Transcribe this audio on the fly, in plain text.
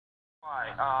Why?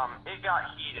 It got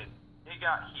heated. It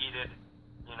got heated.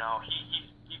 You know,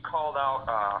 he called out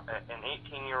an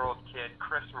 18-year-old kid,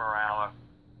 Chris Morales,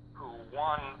 who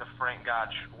won the Frank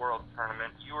Gotch World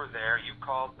Tournament. You were there. You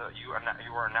called you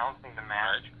were announcing the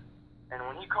match. And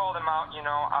when he called him out, you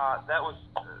know, that was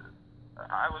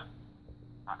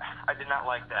I did not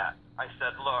like that. I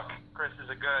said, look, Chris is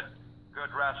a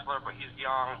good wrestler, but he's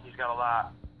young. He's got a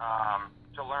lot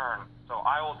to learn. So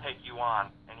I will take you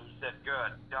on. And he said,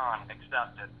 good, done,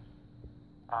 accepted.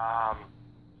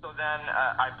 So then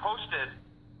I posted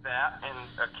that in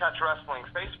a Catch Wrestling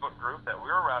Facebook group that we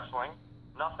were wrestling.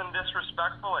 Nothing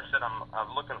disrespectful. I said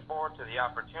I'm looking forward to the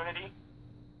opportunity.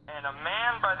 And a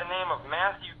man by the name of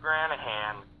Matthew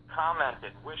Granahan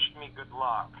commented, wished me good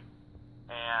luck,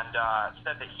 and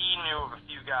said that he knew of a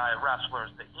few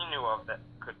wrestlers that he knew of that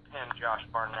could pin Josh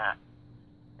Barnett.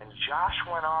 And Josh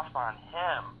went off on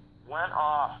him,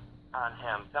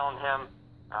 telling him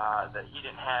that he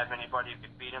didn't have anybody who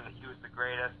could beat him, that he was the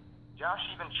greatest. Josh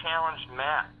even challenged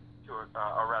Matt to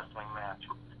a wrestling match.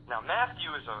 Now,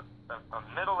 Matthew is a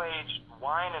middle-aged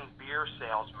wine and beer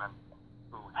salesman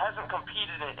who hasn't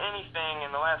competed in anything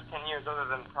in the last 10 years other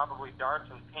than probably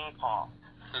darts and ping pong.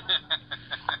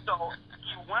 So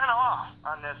he went off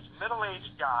on this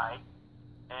middle-aged guy,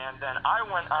 and then I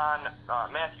went on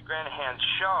Matthew Granahan's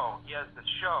show. He has this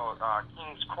show,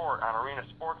 King's Court, on Arena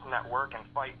Sports Network and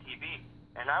Fight TV.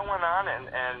 And I went on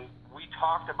and we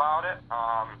talked about it,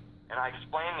 and I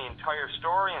explained the entire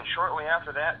story, and shortly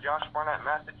after that, Josh Barnett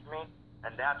messaged me,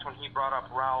 and that's when he brought up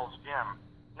Raul's Gym.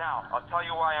 Now, I'll tell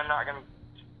you why I'm not going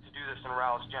to do this in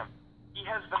Raul's Gym. He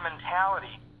has the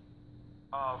mentality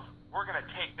of, we're going to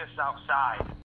take this outside.